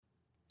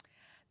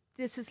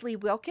This is Lee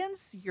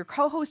Wilkins, your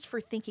co host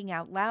for Thinking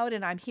Out Loud,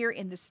 and I'm here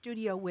in the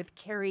studio with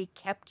Carrie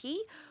Kepke,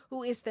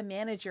 who is the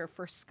manager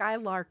for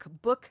Skylark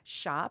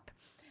Bookshop.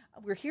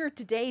 We're here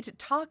today to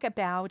talk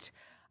about,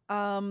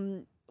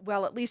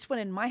 at least one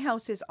in my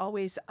house is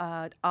always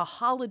a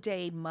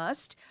holiday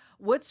must.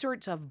 What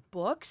sorts of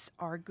books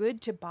are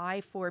good to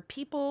buy for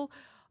people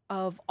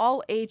of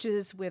all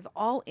ages, with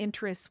all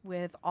interests,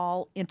 with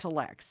all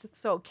intellects?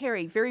 So,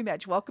 Carrie, very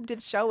much welcome to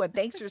the show, and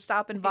thanks for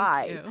stopping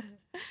by. Thank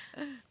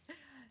you.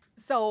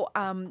 So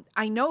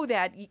I know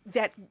that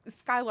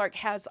Skylark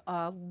has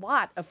a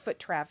lot of foot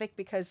traffic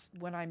because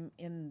when I'm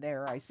in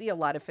there, I see a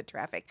lot of foot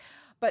traffic.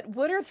 But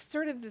what are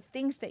sort of the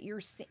things that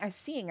you're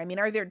seeing? I mean,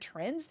 are there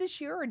trends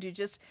this year, or do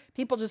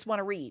people just want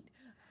to read?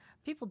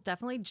 People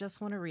definitely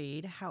just want to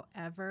read.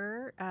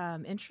 However,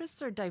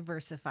 interests are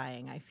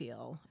diversifying, I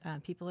feel.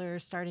 People are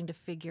starting to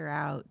figure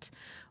out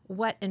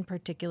what in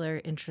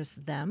particular interests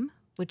them,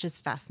 which is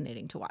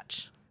fascinating to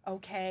watch.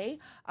 Okay.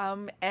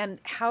 And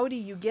how do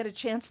you get a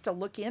chance to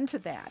look into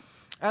that?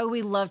 Oh,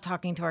 we love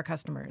talking to our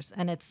customers.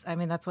 And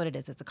that's what it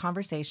is. It's a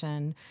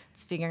conversation.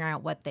 It's figuring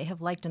out what they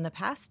have liked in the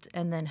past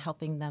and then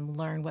helping them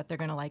learn what they're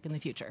going to like in the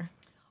future.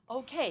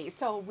 Okay.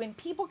 So when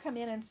people come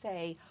in and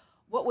say,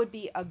 what would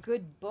be a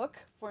good book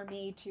for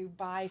me to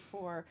buy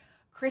for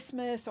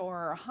Christmas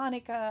or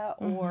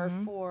Hanukkah or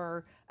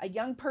for a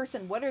young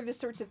person, what are the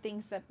sorts of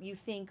things that you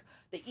think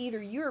that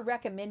either you're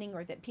recommending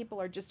or that people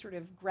are just sort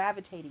of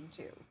gravitating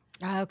to?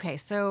 Okay,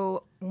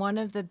 so one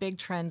of the big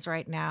trends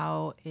right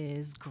now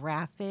is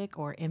graphic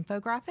or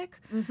infographic.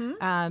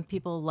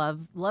 People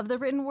love the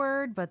written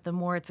word, but the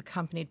more it's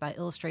accompanied by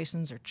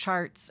illustrations or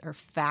charts or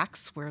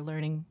facts, we're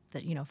learning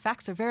that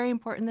facts are very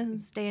important in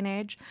this day and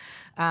age.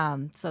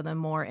 So the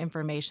more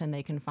information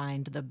they can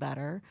find, the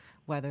better,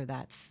 whether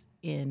that's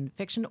in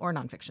fiction or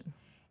nonfiction.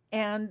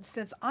 And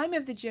since I'm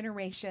of the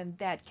generation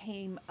that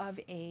came of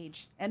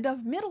age and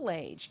of middle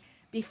age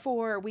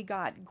before we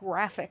got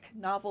graphic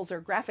novels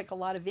or graphic a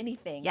lot of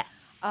anything.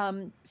 Yes.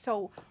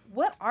 So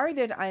what are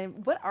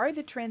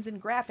the trends in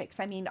graphics?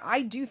 I mean,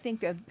 I do think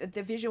that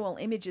the visual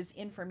image is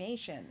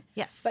information.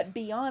 Yes. But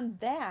beyond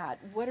that,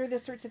 what are the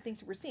sorts of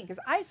things that we're seeing? Because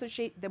I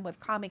associate them with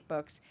comic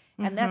books,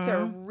 and that's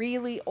a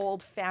really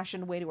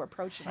old-fashioned way to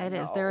approach it. It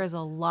is. There is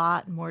a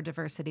lot more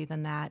diversity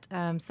than that.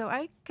 So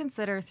I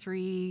consider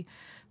three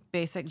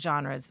basic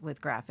genres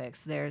with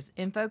graphics. There's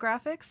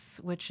infographics,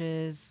 which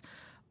is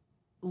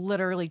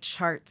literally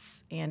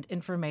charts and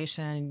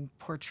information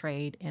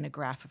portrayed in a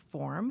graphic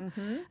form.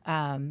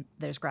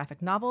 There's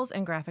graphic novels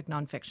and graphic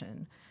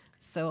nonfiction.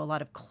 So a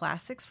lot of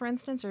classics, for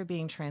instance, are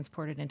being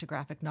transported into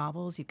graphic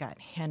novels. You've got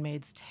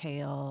Handmaid's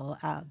Tale,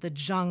 The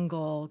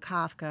Jungle,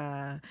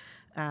 Kafka.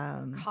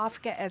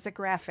 Kafka as a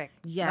graphic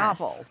Yes,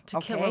 novel. To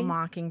Kill a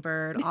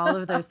Mockingbird, all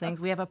of those things.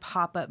 We have a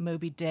pop-up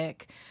Moby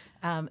Dick,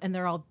 and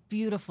they're all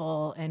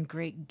beautiful and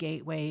great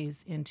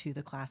gateways into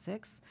the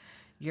classics.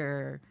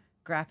 Your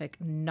graphic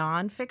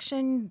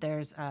nonfiction,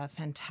 there's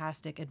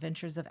fantastic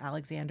Adventures of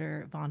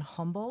Alexander von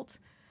Humboldt,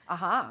 who's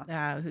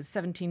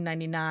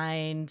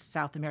 1799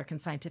 South American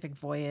Scientific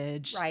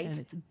Voyage. Right. And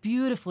it's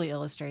beautifully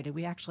illustrated.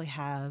 We actually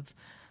have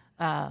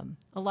a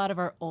lot of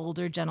our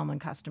older gentleman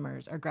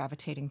customers are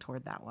gravitating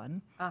toward that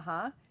one.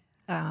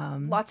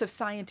 Lots of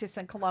scientists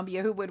in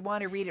Columbia who would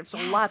want to read it for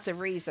lots of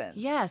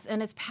reasons. Yes,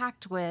 and it's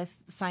packed with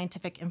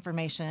scientific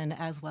information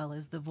as well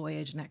as the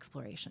voyage and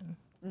exploration.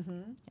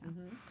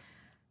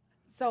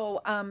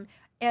 So,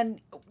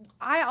 and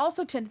I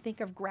also tend to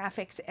think of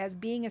graphics as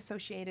being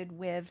associated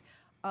with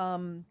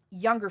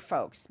younger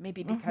folks,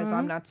 maybe because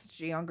I'm not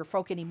such a younger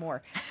folk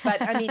anymore. But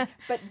I mean,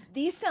 but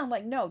these sound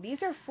like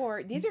these are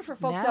for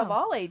folks of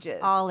all ages.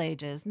 All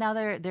ages. Now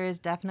there is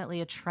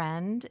definitely a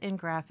trend in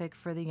graphic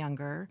for the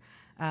younger.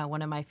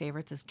 One of my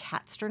favorites is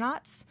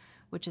Catstronauts,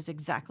 which is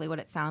exactly what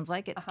it sounds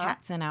like. It's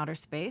cats in outer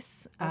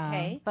space.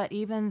 Okay. But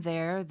even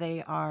there,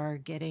 they are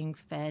getting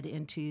fed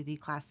into the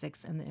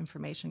classics and the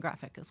information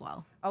graphic as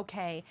well.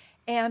 Okay.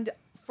 And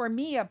for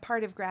me, a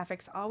part of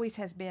graphics always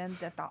has been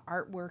that the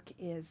artwork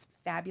is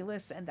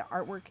fabulous, and the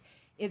artwork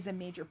is a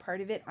major part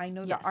of it. I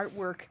know the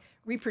artwork,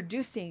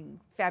 reproducing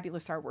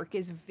fabulous artwork,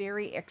 is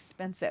very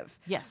expensive.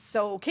 Yes.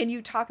 So can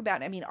you talk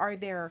about, I mean, are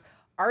there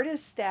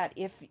artists that,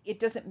 if it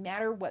doesn't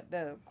matter what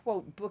the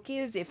quote book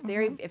is, if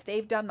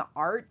they've done the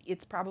art,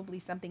 it's probably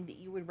something that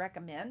you would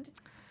recommend?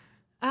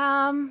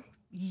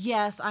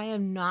 Yes, I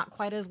am not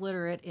quite as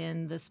literate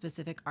in the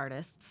specific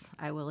artists,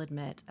 I will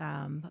admit,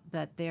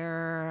 but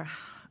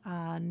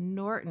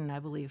Norton, I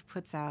believe,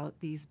 puts out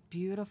these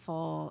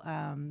beautiful,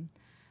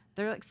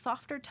 they're like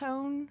softer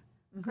tone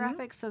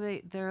graphics, so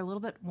they're a little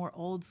bit more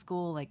old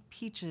school, like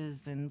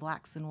peaches and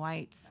blacks and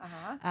whites.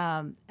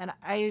 And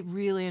I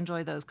really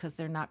enjoy those because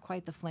they're not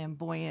quite the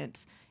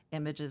flamboyant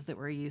images that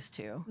we're used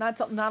to. Not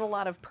a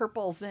lot of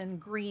purples and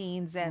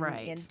greens and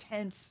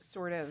intense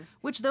sort of.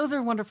 Which those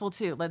are wonderful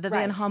too. Like the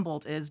Van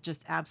Humboldt is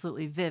just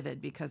absolutely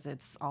vivid because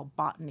it's all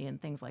botany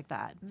and things like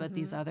that. But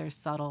these other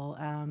subtle,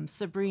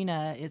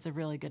 Sabrina is a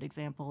really good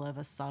example of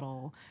a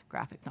subtle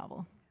graphic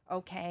novel.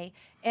 Okay.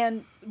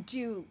 And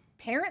do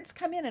parents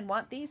come in and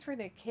want these for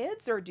their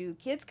kids, or do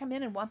kids come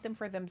in and want them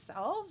for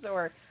themselves,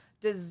 or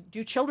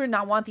do children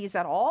not want these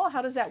at all?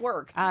 How does that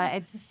work?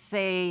 I'd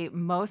say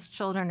most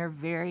children are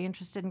very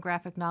interested in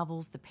graphic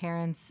novels. The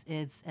parents,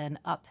 it's an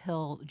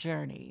uphill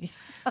journey.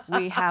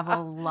 We have a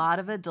lot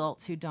of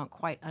adults who don't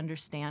quite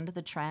understand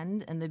the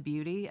trend and the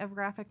beauty of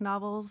graphic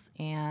novels,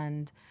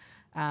 and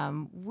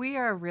we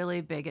are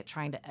really big at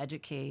trying to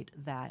educate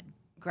that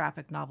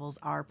graphic novels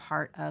are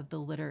part of the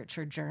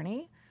literature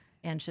journey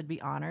and should be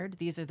honored.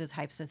 These are the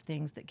types of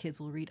things that kids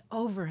will read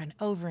over and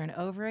over and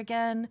over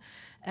again,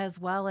 as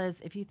well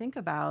as if you think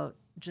about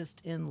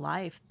just in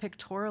life,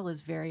 pictorial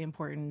is very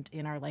important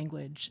in our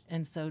language.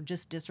 And so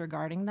just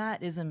disregarding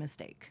that is a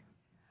mistake.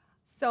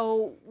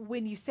 So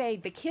when you say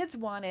the kids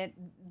want it,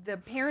 the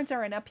parents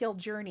are an uphill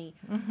journey.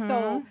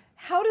 So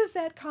how does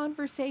that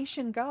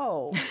conversation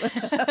go?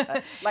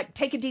 Like,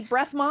 take a deep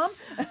breath, Mom?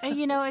 And,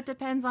 it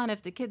depends on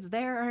if the kid's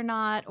there or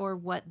not, or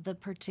what the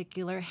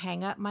particular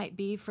hang up might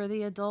be for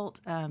the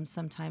adult.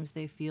 Sometimes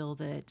they feel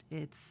that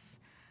it's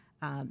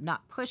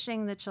not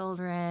pushing the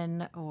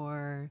children,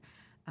 or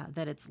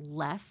that it's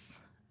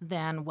less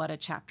than what a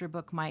chapter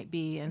book might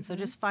be. And so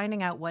just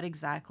finding out what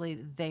exactly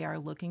they are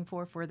looking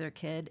for their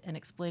kid, and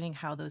explaining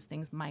how those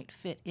things might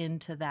fit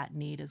into that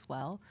need as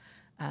well.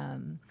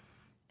 And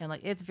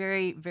it's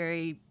very,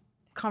 very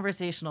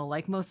conversational,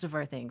 like most of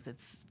our things.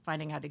 It's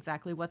finding out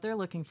exactly what they're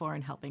looking for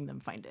and helping them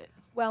find it.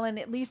 Well, and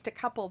at least a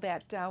couple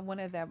that one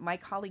of my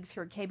colleagues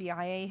here at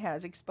KBIA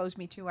has exposed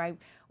me to.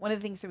 One of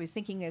the things I was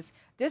thinking is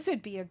this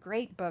would be a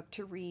great book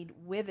to read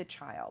with a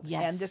child.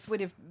 Yes. And this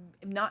would have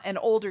not an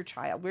older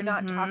child. We're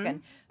not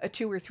talking a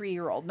 2 or 3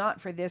 year old,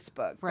 not for this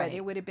book, Right. but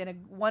it would have been a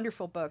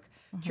wonderful book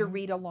to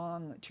read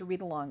along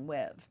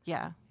with.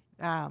 Yeah.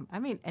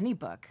 Any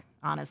book,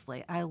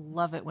 honestly. I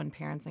love it when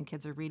parents and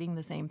kids are reading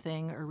the same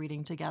thing or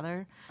reading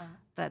together.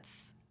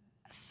 That's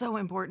so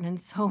important in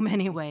so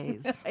many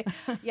ways.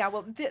 Yeah,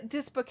 well,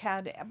 this book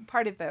had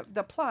part of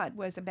the plot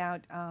was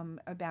about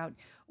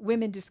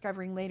women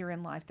discovering later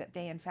in life that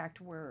they in fact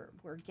were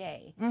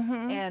gay,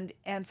 and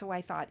so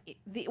I thought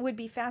it would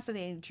be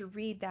fascinating to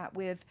read that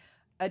with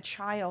a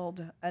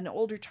child, an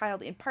older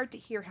child, in part to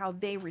hear how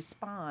they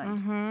respond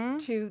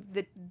to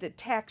the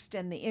text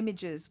and the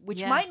images,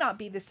 which might not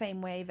be the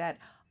same way that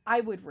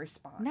I would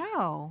respond.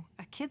 No,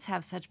 kids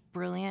have such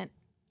brilliant,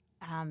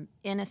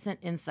 innocent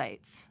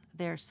insights.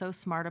 They're so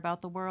smart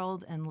about the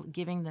world, and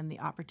giving them the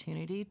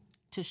opportunity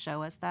to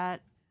show us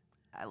that,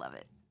 I love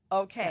it.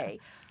 Okay,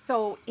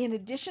 so in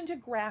addition to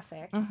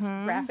graphic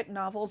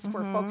novels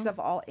for folks of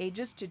all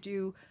ages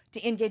to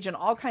engage in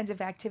all kinds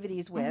of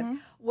activities with,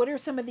 what are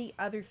some of the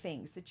other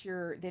things that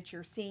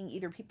you're seeing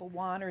either people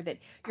want or that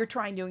you're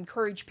trying to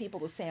encourage people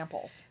to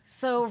sample?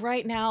 So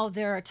right now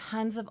there are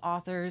tons of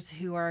authors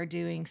who are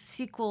doing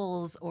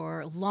sequels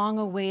or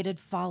long-awaited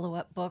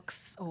follow-up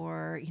books,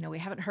 or we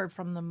haven't heard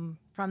from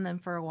them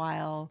for a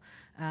while.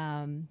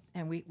 And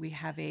we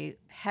have a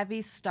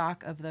heavy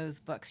stock of those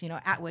books.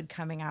 Atwood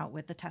coming out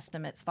with the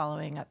Testaments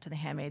following up to The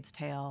Handmaid's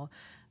Tale.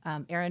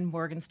 Erin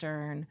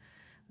Morgenstern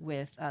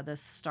with The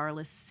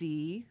Starless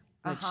Sea,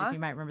 which, if you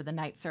might remember, The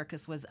Night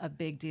Circus was a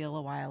big deal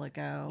a while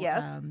ago.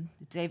 Yes.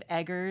 Dave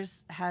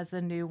Eggers has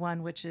a new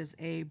one, which is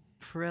a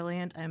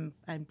brilliant, I'm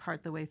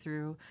part the way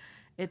through.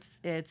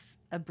 It's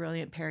a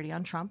brilliant parody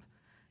on Trump.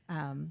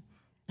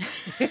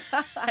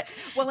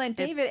 Well, and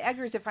David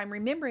Eggers, if I'm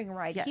remembering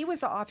right, he was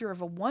the author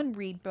of a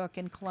one-read book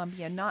in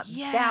Columbia not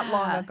that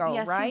long ago,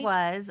 yes, right?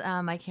 Yes, he was.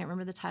 I can't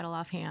remember the title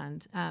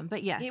offhand,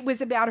 but yes. It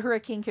was about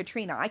Hurricane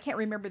Katrina. I can't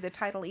remember the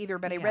title either,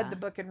 but I read the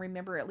book and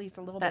remember at least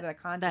a little bit of the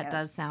content. That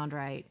does sound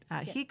right.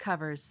 He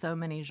covers so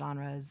many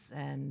genres,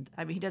 and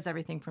he does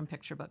everything from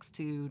picture books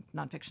to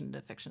nonfiction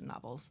to fiction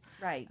novels.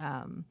 Right.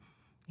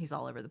 He's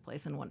all over the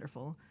place and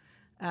wonderful.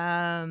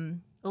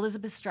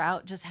 Elizabeth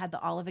Strout just had The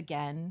Olive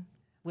Again,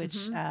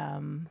 which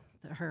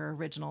her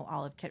original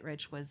Olive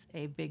Kitteridge was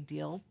a big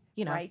deal,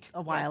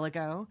 a while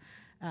ago.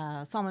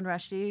 Salman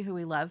Rushdie, who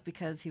we love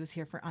because he was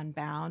here for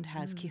Unbound,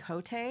 has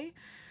Quixote,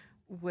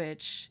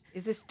 which...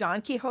 Is this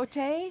Don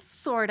Quixote?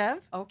 Sort of.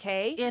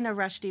 Okay. In a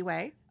Rushdie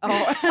way. Oh.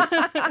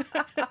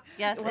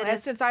 Yes, well, it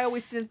is. Since I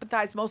always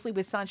sympathize mostly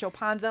with Sancho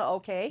Panza,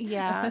 okay.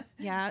 Yeah.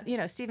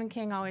 Stephen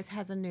King always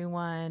has a new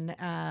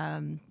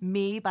one.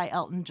 Me by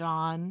Elton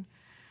John,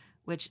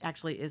 which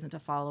actually isn't a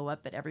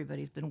follow-up, but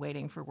everybody's been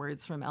waiting for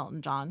words from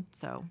Elton John,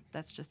 so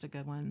that's just a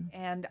good one.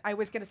 And I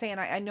was going to say, and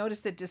I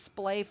noticed the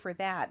display for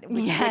that,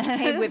 which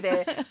came with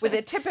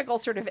a typical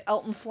sort of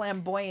Elton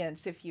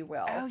flamboyance, if you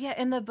will. Oh, yeah,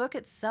 and the book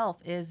itself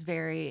is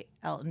very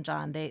Elton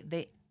John.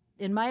 They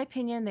in my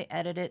opinion, they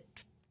edit it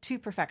to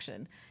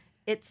perfection.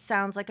 It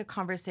sounds like a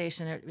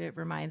conversation. It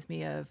reminds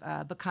me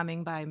of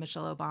Becoming by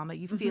Michelle Obama.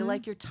 You feel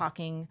like you're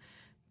talking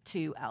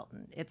to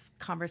Elton. It's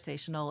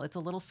conversational. It's a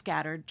little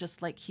scattered,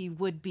 just like he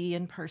would be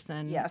in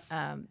person. Yes.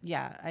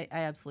 I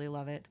absolutely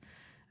love it.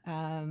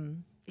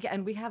 And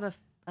we have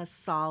a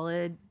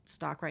solid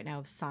stock right now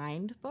of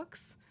signed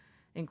books,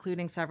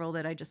 including several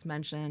that I just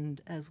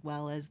mentioned, as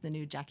well as the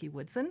new Jackie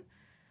Woodson.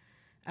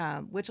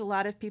 which a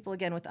lot of people,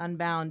 again, with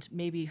Unbound,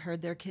 maybe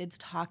heard their kids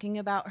talking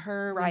about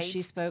her when she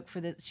Right. spoke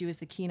she was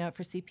the keynote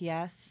for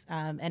CPS.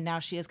 And now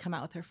she has come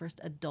out with her first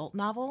adult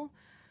novel,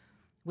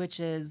 which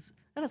is,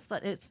 and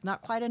it's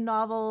not quite a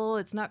novel.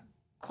 It's not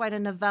quite a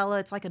novella.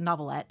 It's like a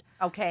novelette.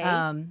 Okay.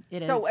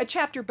 It So is. a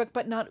chapter book,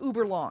 but not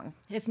uber long.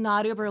 It's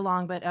not uber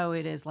long, but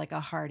it is like a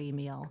hearty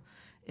meal.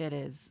 It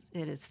is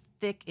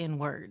thick in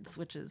words,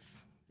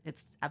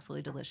 it's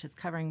absolutely delicious,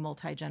 covering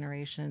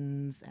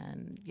multi-generations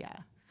and yeah.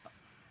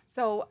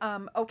 So,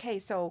 okay,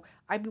 so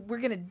we're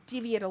going to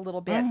deviate a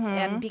little bit,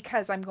 and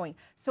because I'm going,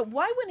 so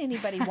why would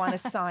anybody want a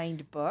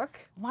signed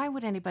book? Why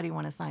would anybody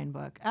want a signed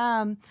book?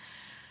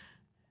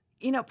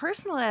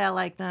 Personally, I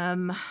like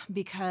them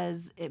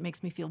because it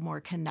makes me feel more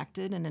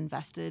connected and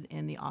invested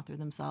in the author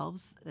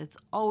themselves. It's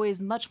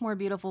always much more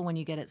beautiful when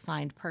you get it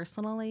signed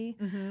personally,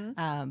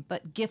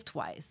 but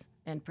gift-wise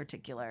in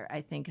particular,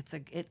 I think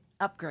it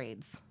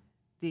upgrades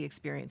the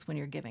experience when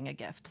you're giving a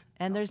gift.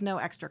 And there's no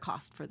extra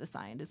cost for the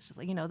signed. It's just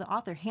like, the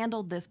author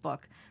handled this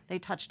book. They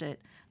touched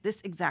it,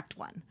 this exact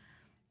one,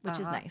 which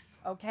is nice.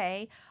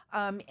 Okay.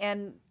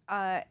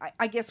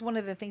 I guess one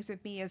of the things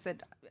with me is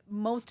that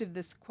most of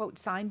this quote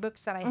signed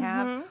books that I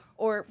have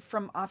or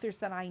from authors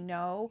that I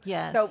know.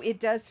 Yes. So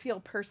it does feel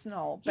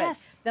personal. But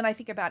Yes. then I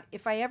think about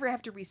if I ever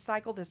have to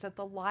recycle this at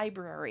the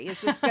library, is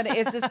this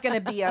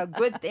gonna be a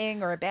good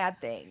thing or a bad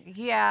thing?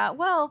 Yeah,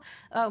 well,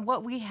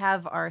 what we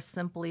have are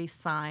simply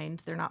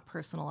signed. They're not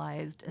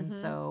personalized. And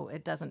so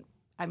it doesn't,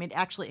 it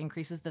actually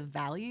increases the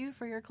value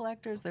for your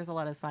collectors. There's a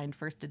lot of signed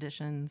first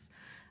editions,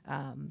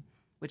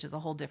 which is a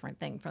whole different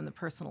thing from the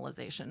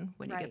personalization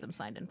when you get them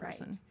signed in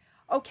person. Right.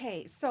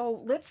 Okay,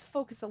 so let's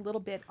focus a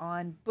little bit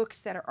on books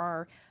that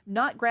are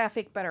not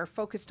graphic but are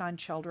focused on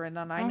children.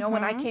 And I know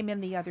when I came in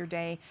the other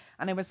day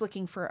and I was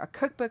looking for a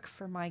cookbook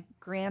for my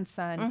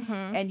grandson,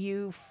 and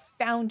you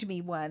found me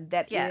one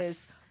that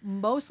is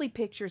mostly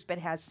pictures but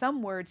has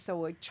some words,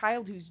 so a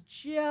child who's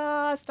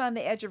just on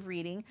the edge of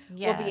reading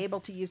will be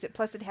able to use it.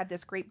 Plus it had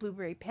this great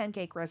blueberry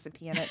pancake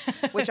recipe in it,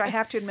 which I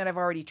have to admit I've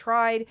already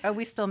tried. Oh,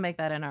 we still make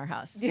that in our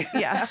house.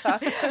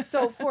 Yeah.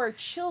 So for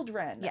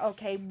children,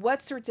 okay,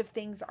 what sorts of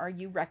things are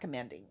you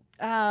recommending?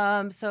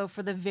 So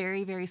for the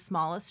very, very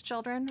smallest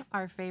children,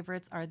 our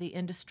favorites are the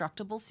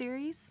Indestructible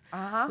series,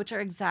 which are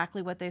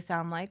exactly what they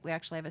sound like. We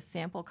actually have a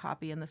sample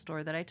copy in the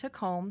store that I took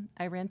home.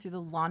 I ran through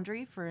the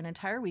laundry for an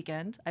entire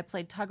weekend. I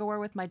played tug-of-war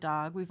with my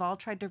dog. We've all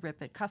tried to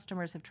rip it.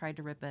 Customers have tried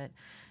to rip it.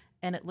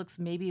 And it looks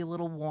maybe a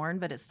little worn,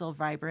 but it's still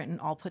vibrant and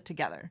all put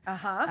together.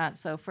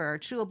 So for our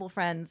chewable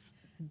friends,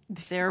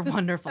 they're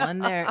wonderful.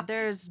 And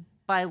there's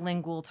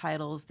bilingual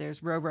titles.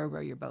 There's Row, Row,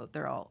 Row Your Boat.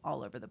 They're all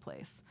over the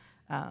place.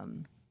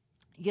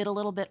 You get a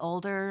little bit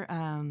older,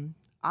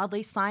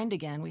 oddly signed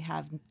again. We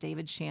have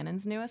David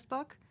Shannon's newest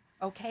book.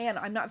 Okay, and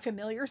I'm not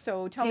familiar,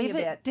 so tell me a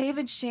bit.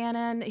 David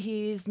Shannon,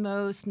 he's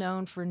most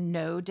known for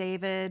No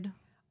David.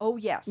 Oh,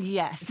 yes.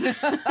 Yes.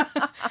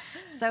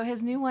 So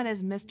his new one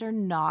is Mr.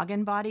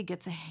 Noggin Body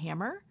Gets a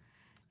Hammer.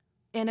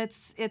 And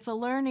it's a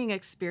learning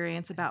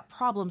experience about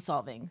problem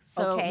solving.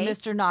 So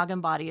Mr.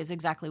 Noggin Body is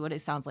exactly what it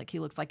sounds like. He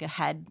looks like a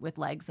head with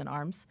legs and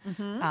arms.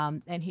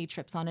 And he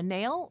trips on a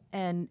nail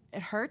and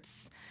it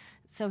hurts.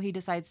 So he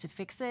decides to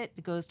fix it.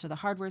 He goes to the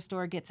hardware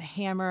store, gets a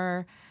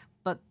hammer.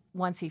 But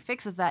once he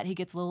fixes that, he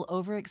gets a little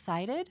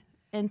overexcited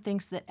and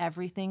thinks that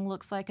everything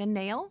looks like a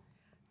nail.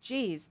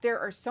 Geez, there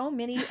are so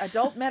many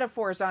adult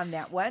metaphors on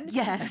that one.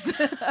 Yes.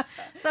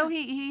 So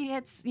he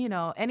hits,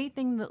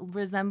 anything that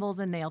resembles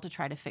a nail to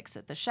try to fix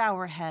it. The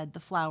shower head, the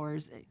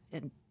flowers,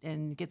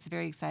 and gets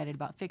very excited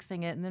about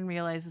fixing it and then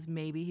realizes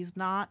maybe he's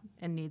not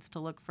and needs to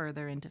look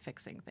further into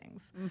fixing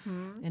things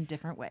in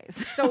different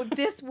ways. So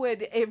this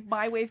would, if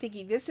my way of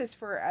thinking, this is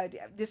for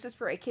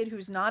a kid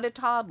who's not a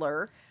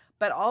toddler,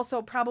 but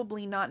also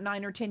probably not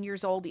 9 or 10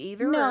 years old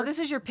either. No, this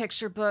is your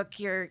picture book,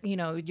 your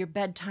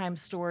bedtime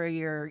story,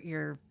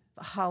 your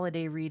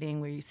holiday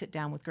reading where you sit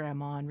down with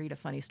grandma and read a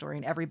funny story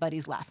and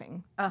everybody's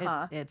laughing.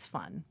 It's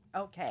fun.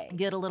 Okay.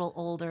 Get a little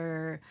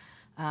older.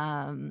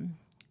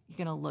 You're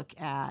going to look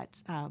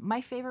at,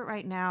 my favorite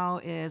right now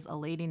is a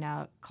lady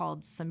now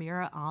called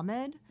Samira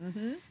Ahmed.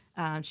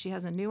 She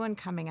has a new one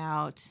coming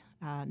out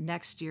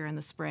next year in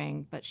the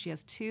spring, but she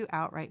has 2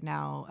 out right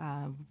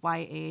now,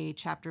 YA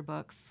chapter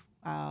books.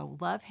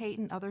 Love, Hate,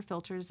 and Other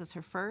Filters is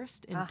her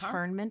first.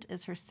 Internment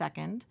is her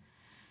second.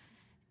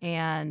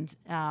 And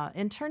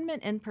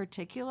Internment in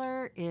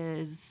particular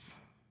is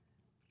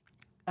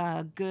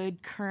a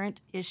good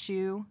current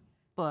issue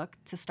book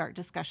to start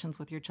discussions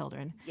with your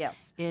children.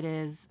 Yes. It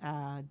is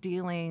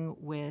dealing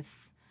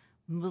with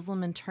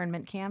Muslim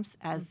internment camps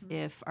as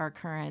if our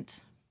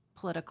current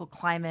political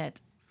climate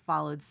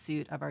followed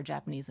suit of our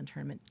Japanese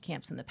internment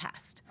camps in the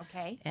past.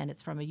 Okay. And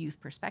it's from a youth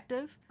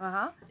perspective.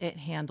 It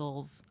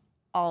handles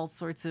all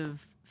sorts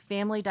of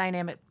family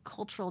dynamics,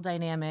 cultural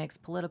dynamics,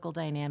 political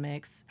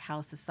dynamics, how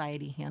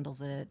society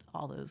handles it,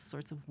 all those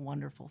sorts of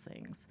wonderful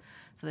things.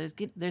 So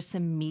there's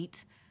some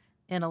meat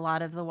in a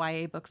lot of the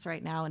YA books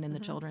right now and in the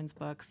children's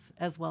books,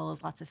 as well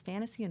as lots of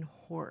fantasy and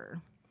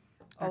horror.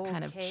 are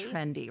kind of Okay.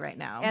 trendy right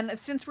now. And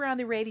since we're on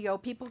the radio,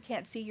 people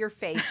can't see your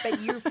face,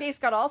 but your face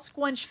got all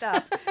squunched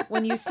up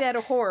when you said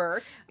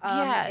horror.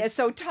 Yes.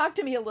 So talk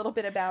to me a little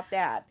bit about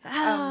that.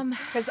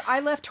 Because I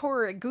left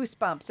horror at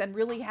Goosebumps and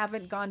really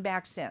haven't gone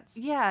back since.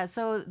 Yeah,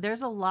 so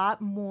there's a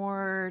lot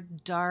more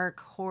dark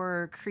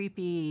horror,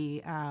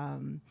 creepy,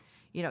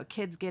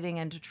 kids getting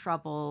into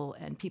trouble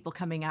and people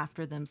coming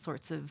after them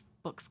sorts of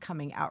books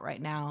coming out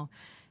right now.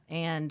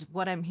 And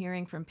what I'm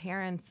hearing from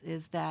parents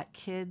is that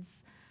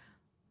kids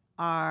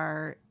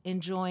are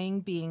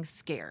enjoying being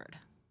scared.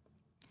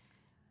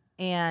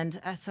 And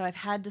so I've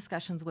had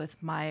discussions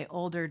with my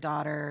older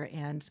daughter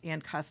and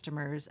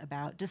customers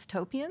about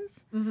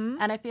dystopians. Mm-hmm.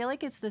 And I feel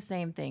like it's the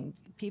same thing.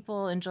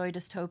 People enjoy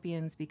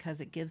dystopians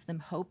because it gives them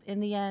hope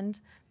in the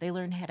end. They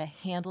learn how to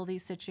handle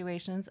these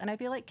situations. And I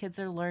feel like kids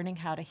are learning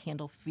how to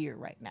handle fear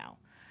right now.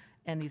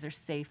 And these are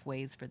safe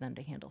ways for them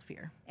to handle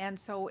fear. And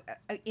so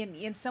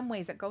in some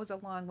ways it goes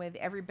along with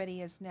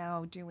everybody is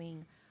now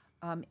doing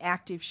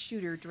active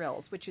shooter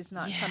drills, which is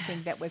not something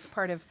that was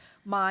part of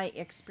my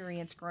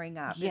experience growing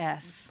up.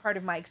 Yes. It's part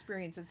of my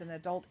experience as an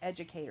adult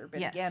educator, but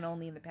Yes. again,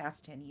 only in the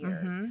past 10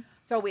 years. Mm-hmm.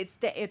 So it's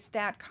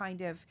that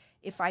kind of,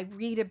 if I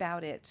read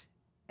about it,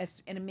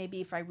 and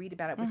maybe if I read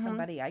about it with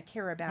somebody I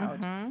care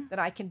about, that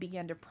I can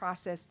begin to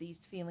process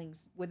these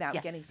feelings without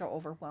Yes. getting so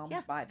overwhelmed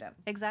Yeah. by them.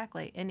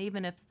 Exactly. And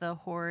even if the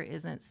horror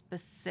isn't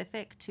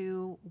specific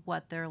to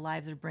what their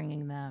lives are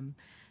bringing them,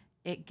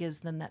 it gives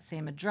them that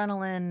same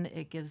adrenaline,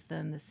 it gives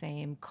them the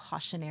same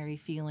cautionary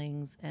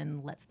feelings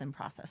and lets them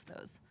process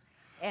those.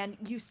 And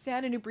you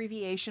said an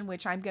abbreviation,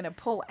 which I'm going to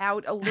pull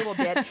out a little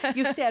bit.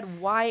 You said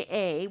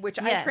YA, which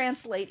I Yes.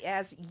 translate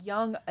as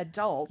young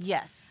adult.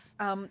 Yes.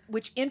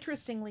 Which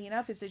interestingly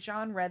enough is a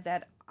genre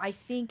that I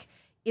think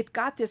it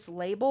got this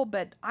label,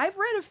 but I've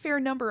read a fair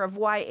number of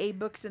YA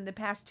books in the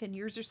past 10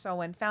 years or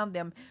so and found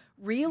them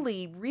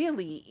really,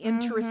 really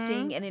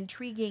interesting and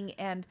intriguing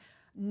and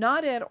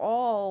not at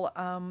all.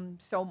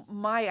 So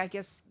I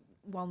guess,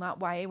 well, not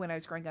YA when I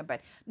was growing up,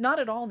 but not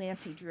at all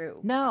Nancy Drew.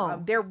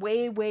 No. They're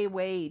way, way,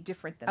 way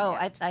different than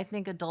that. I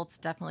think adults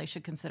definitely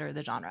should consider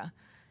the genre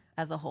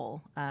as a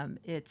whole.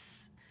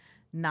 It's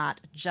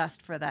not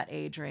just for that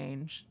age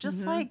range.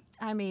 Just like,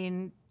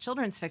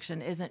 children's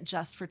fiction isn't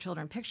just for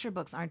children. Picture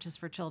books aren't just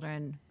for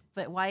children,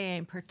 but YA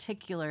in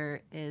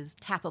particular is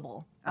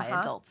tappable by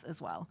adults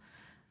as well.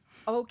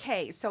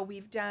 Okay, so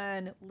we've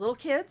done little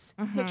kids,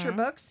 picture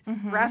books,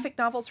 graphic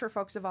novels for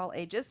folks of all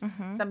ages,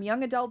 some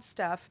young adult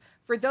stuff.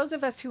 For those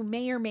of us who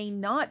may or may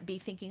not be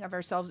thinking of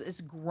ourselves as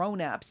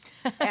grown-ups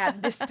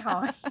at this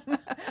time,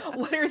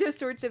 what are the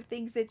sorts of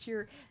things that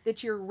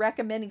you're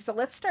recommending? So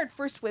let's start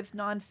first with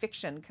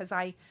nonfiction, because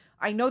I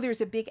know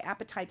there's a big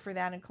appetite for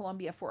that in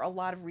Columbia for a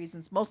lot of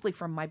reasons, mostly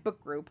from my book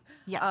group.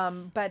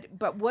 Yes.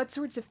 But what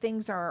sorts of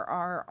things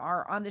are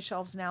on the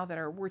shelves now that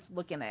are worth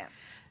looking at?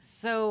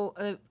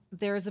 So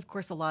there's, of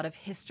course, a lot of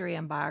history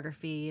and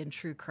biography and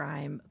true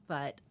crime.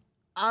 But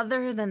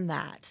other than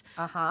that,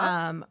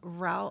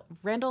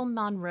 Randall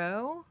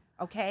Monroe,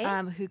 Okay.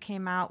 who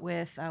came out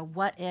with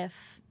What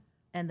If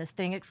and the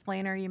Thing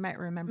Explainer, you might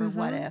remember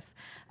What If,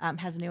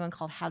 has a new one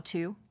called How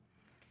To,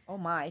 Oh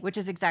my. which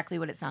is exactly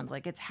what it sounds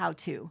like. It's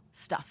how-to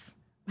stuff.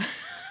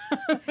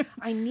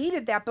 I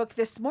needed that book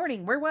this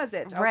morning. Where was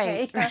it?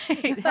 Right,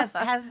 Okay. right.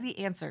 has the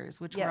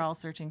answers, which Yes. we're all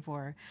searching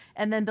for.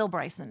 And then Bill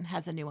Bryson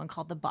has a new one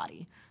called The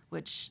Body,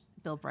 which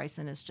Bill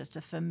Bryson is just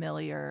a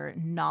familiar,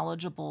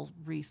 knowledgeable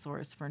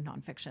resource for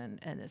nonfiction.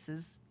 And this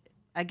is,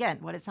 again,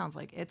 what it sounds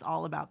like. It's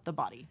all about the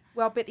body.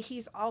 Well, but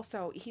he's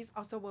also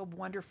a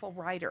wonderful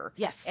writer.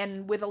 Yes.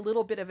 And with a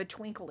little bit of a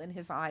twinkle in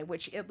his eye,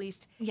 which at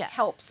least Yes.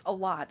 helps a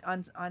lot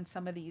on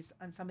some of these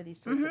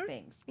sorts of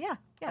things. Yeah,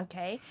 yeah.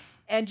 Okay.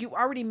 And you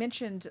already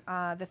mentioned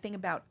the thing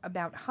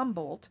about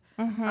Humboldt.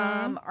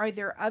 Are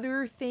there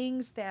other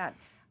things that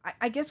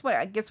I guess what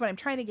I'm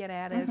trying to get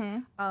at is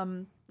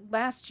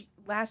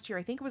last year,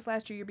 I think it was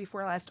last year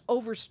before last,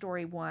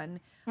 Overstory won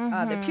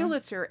the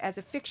Pulitzer as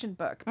a fiction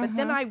book. But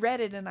then I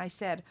read it and I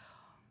said,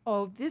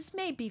 oh, this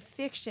may be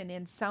fiction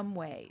in some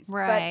ways,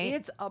 Right. but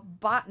it's a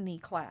botany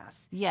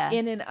class Yes.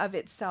 in and of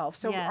itself.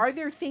 So Yes. are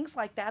there things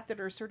like that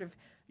are sort of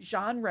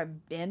genre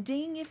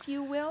bending, if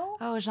you will?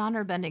 Oh,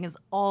 genre bending is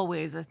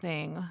always a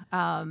thing.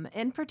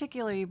 In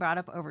particular, you brought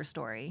up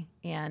Overstory.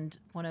 And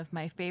one of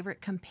my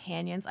favorite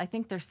companions, I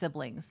think they're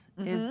siblings,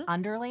 is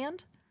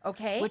Underland.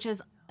 Okay. Which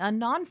is a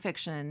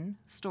nonfiction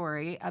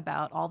story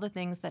about all the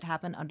things that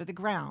happen under the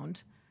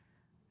ground,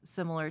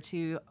 similar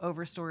to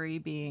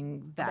Overstory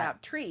being that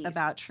About trees.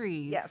 About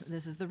trees. Yes.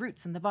 This is the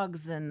roots and the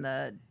bugs and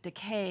the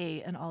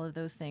decay and all of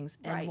those things.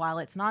 And Right. while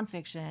it's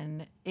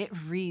nonfiction, it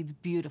reads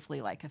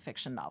beautifully like a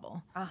fiction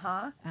novel.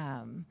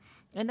 And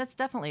that's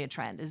definitely a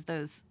trend. Is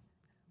those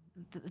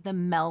the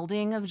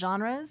melding of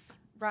genres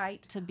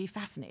Right. to be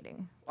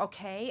fascinating.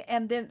 Okay.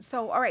 And then,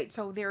 all right.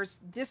 So there's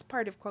this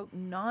part of, quote,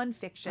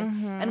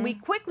 nonfiction. And we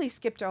quickly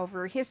skipped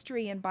over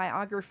history and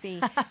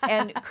biography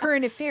and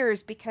current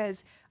affairs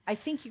because I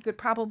think you could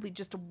probably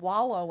just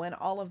wallow in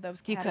all of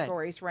those You could.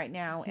 categories right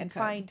now and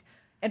could.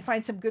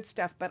 find some good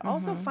stuff, but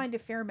also find a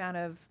fair amount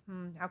of,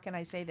 how can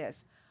I say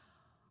this?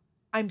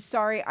 I'm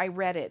sorry, I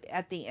read it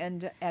at the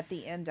end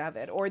of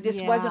it, or this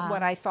wasn't Yeah.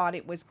 what I thought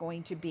it was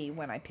going to be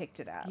when I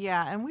picked it up.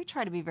 Yeah, and we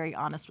try to be very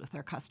honest with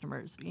our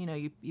customers. You know,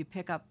 you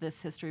pick up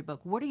this history book.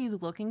 What are you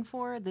looking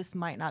for? This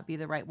might not be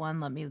the right one.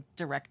 Let me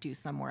direct you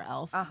somewhere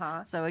else.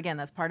 Uh-huh. So again,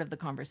 that's part of the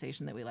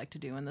conversation that we like to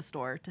do in the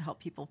store to help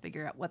people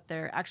figure out what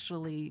they're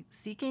actually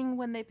seeking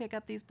when they pick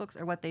up these books,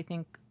 or what they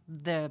think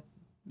the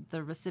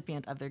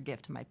recipient of their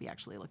gift might be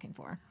actually looking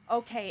for.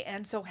 Okay,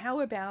 and so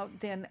how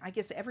about then, I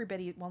guess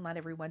everybody, well, not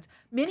everyone's,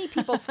 many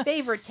people's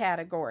favorite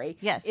category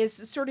Yes.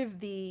 is sort of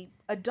the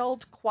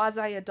adult,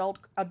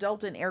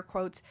 adult in air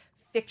quotes,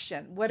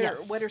 fiction. What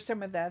Yes. are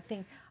some of the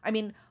things? I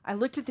mean, I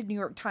looked at the New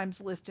York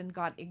Times list and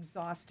got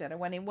exhausted.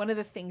 And one of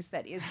the things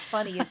that is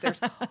funny is there's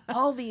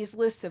all these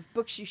lists of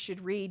books you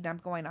should read, and I'm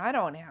going, I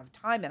don't have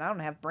time and I don't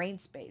have brain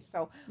space.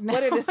 So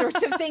what are the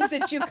sorts of things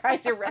that you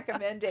guys are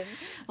recommending?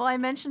 Well, I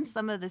mentioned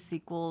some of the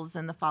sequels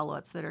and the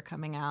follow-ups that are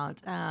coming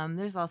out.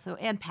 There's also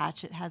Anne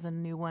Patchett has a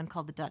new one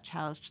called The Dutch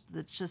House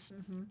that's just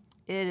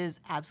it is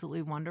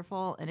absolutely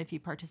wonderful. And if you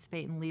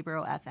participate in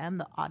Libro FM,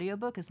 the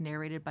audiobook is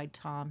narrated by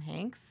Tom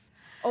Hanks.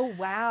 Oh,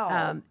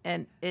 wow.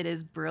 And it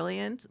is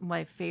brilliant.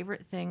 My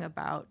favorite thing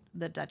about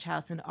The Dutch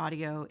House in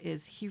audio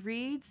is he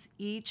reads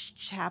each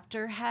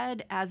chapter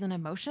head as an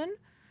emotion.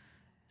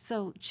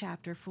 So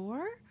chapter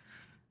 4,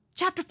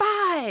 chapter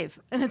 5,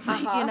 and it's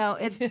like, you know,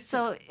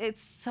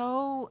 it's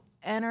so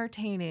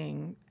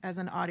entertaining as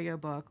an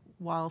audiobook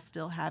while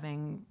still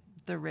having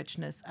the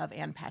richness of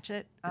Anne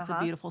Patchett. It's a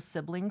beautiful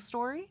sibling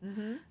story.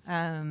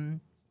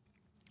 I'm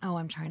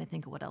trying to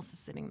think of what else is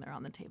sitting there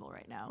on the table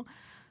right now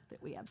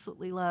that we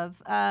absolutely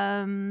love.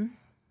 I'm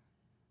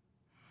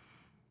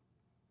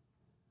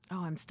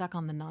stuck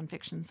on the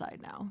nonfiction side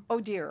now.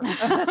 Oh dear.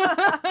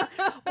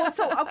 Well,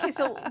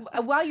 so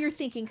while you're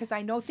thinking, because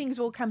I know things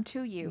will come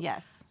to you.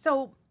 Yes.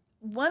 So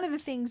one of the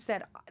things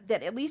that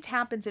at least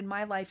happens in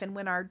my life, and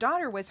when our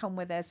daughter was home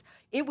with us,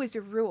 it was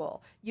a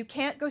rule: you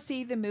can't go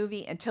see the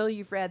movie until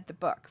you've read the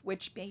book,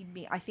 which made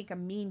me, I think, a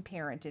mean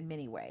parent in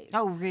many ways.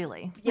 Oh,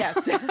 really?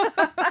 Yes.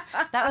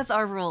 That was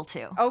our rule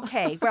too.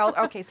 Okay. Well,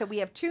 okay. So we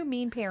have two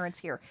mean parents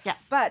here.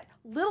 Yes. But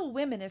Little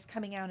Women is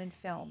coming out in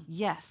film.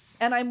 Yes.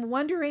 And I'm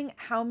wondering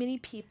how many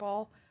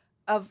people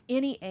of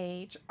any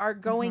age are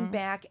going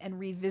back and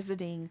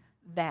revisiting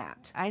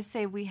that. I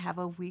say we have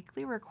a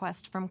weekly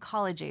request from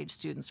college age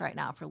students right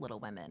now for Little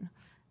Women.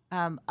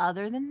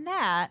 Other than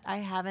that, I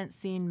haven't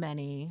seen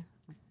many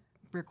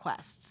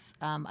requests.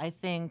 I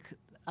think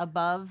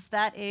above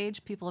that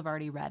age, people have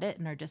already read it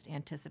and are just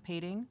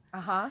anticipating.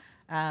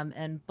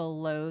 And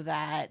below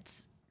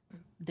that,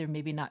 they're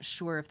maybe not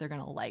sure if they're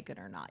going to like it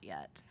or not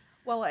yet.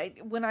 Well,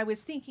 when I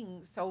was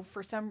thinking, so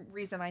for some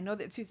reason, I know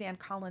that Suzanne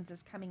Collins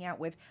is coming out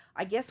with,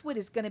 I guess, what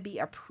is going to be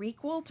a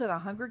prequel to the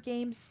Hunger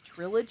Games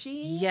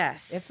trilogy.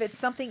 Yes. If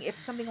something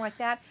like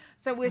that.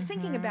 So I was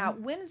thinking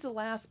about, when is the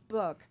last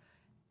book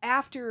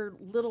after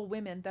Little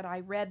Women that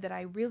I read that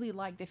I really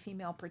liked the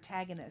female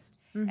protagonist?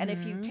 And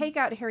if you take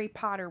out Harry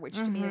Potter, which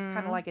to me is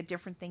kind of like a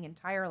different thing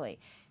entirely,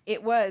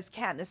 it was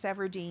Katniss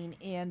Everdeen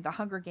in the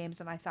Hunger Games,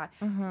 and I thought,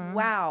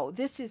 wow,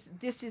 this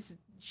is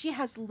she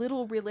has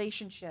little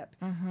relationship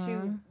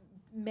to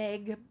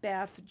Meg,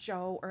 Beth,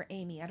 Jo, or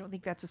Amy. I don't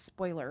think that's a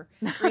spoiler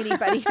for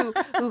anybody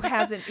who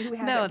hasn't read the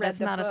book. No, that's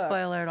not a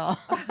spoiler at all.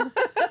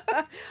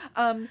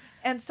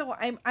 And so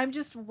I'm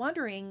just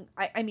wondering.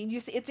 I mean,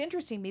 you see, it's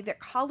interesting to me that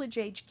college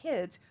age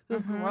kids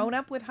who've grown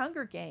up with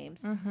Hunger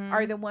Games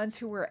are the ones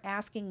who are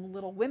asking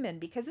Little Women,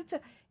 because it's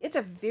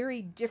a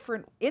very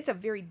different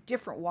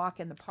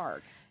walk in the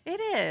park. It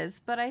is,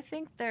 but I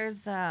think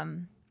there's a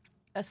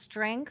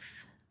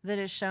strength that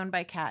is shown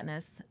by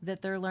Katniss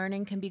that their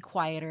learning can be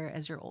quieter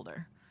as you're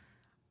older,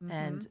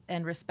 and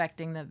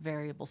respecting the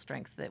variable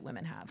strength that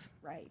women have.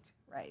 Right.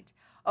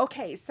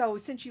 Okay, so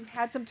since you've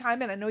had some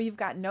time and I know you've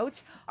got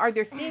notes, are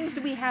there things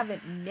we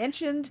haven't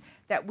mentioned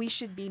that we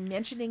should be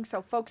mentioning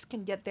so folks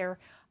can get their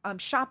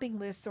shopping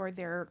lists or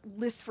their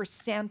lists for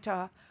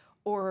Santa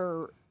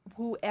or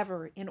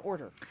whoever in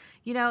order?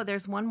 You know,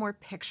 there's one more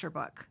picture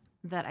book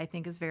that I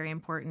think is very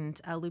important.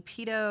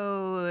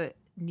 Lupita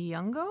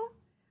Nyong'o.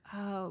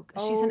 Oh,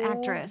 she's an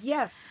actress.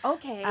 Yes.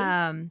 Okay.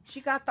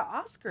 She got the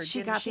Oscar. She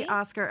didn't got she? the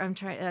Oscar. I'm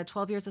trying.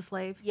 12 Years a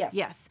Slave. Yes.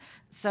 Yes.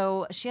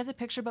 So she has a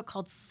picture book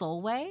called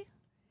Solway,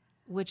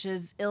 which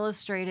is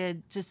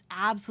illustrated just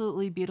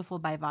absolutely beautiful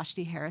by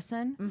Vashti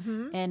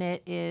Harrison, and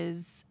it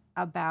is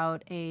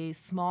about a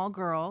small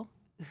girl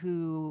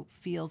who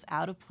feels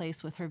out of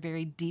place with her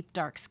very deep,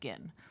 dark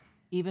skin.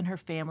 Even her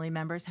family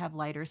members have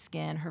lighter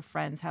skin. Her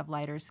friends have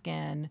lighter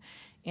skin,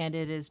 and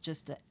it is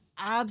just an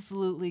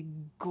absolutely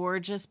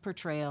gorgeous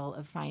portrayal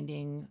of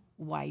finding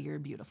why you're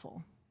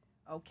beautiful.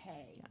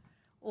 Okay. Yeah.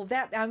 Well,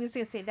 that I was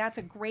going to say that's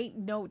a great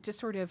note to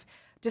sort of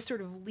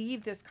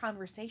leave this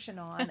conversation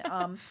on.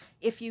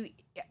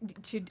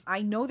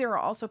 I know there are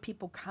also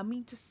people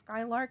coming to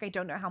Skylark. I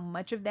don't know how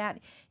much of that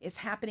is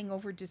happening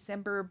over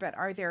December, but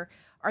are there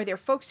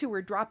folks who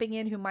are dropping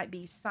in who might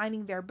be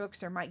signing their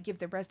books or might give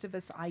the rest of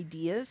us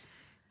ideas?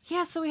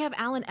 Yeah, so we have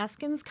Alan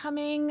Eskins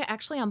coming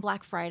actually on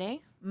Black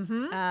Friday.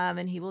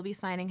 And he will be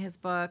signing his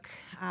book.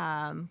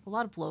 A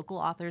lot of local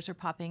authors are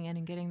popping in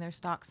and getting their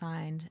stock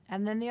signed.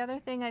 And then the other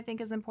thing I think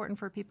is important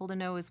for people to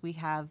know is we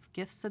have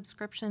gift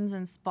subscriptions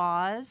and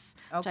spas,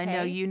 which I know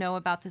Okay. you know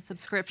about the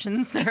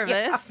subscription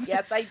service.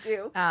 Yes, I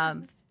do.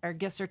 Or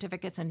gift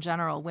certificates in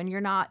general. When you're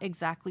not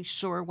exactly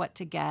sure what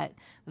to get,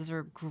 those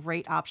are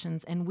great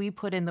options. And we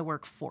put in the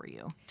work for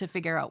you to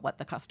figure out what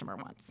the customer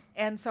wants.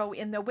 And so,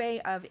 in the way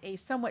of a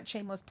somewhat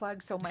shameless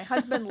plug, so my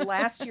husband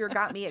last year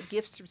got me a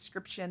gift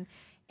subscription.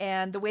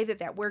 And the way that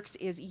that works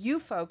is you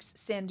folks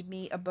send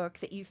me a book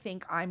that you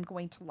think I'm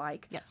going to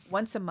like Yes.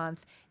 once a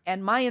month.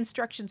 And my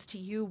instructions to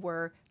you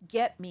were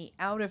get me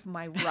out of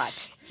my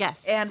rut.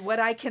 Yes. And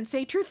what I can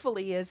say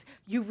truthfully is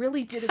you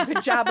really did a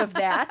good job of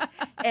that.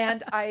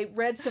 And I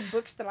read some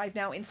books that I've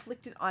now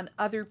inflicted on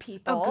other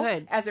people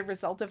good. as a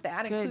result of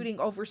that, Good. including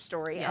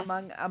Overstory, Yes.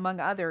 among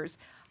others.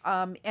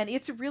 And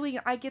it's really,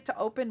 I get to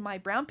open my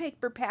brown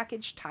paper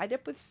package tied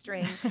up with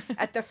string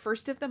at the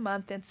first of the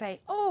month and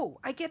say, oh,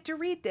 I get to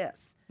read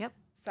this. Yep.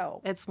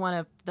 So It's one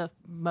of the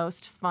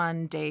most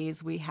fun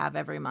days we have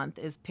every month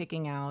is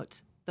picking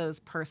out those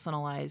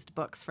personalized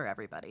books for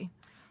everybody.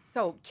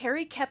 So,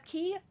 Carrie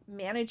Kepke,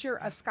 manager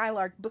of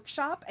Skylark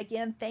Bookshop,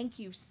 again, thank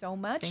you so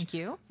much. Thank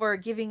you. For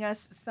giving us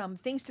some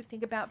things to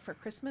think about for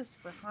Christmas,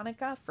 for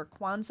Hanukkah, for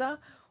Kwanzaa,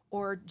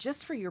 or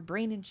just for your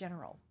brain in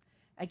general.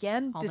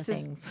 Again, All this the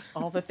is things.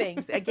 all the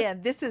things.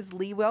 Again, this is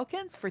Lee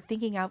Wilkins for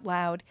Thinking Out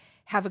Loud.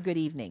 Have a good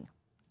evening.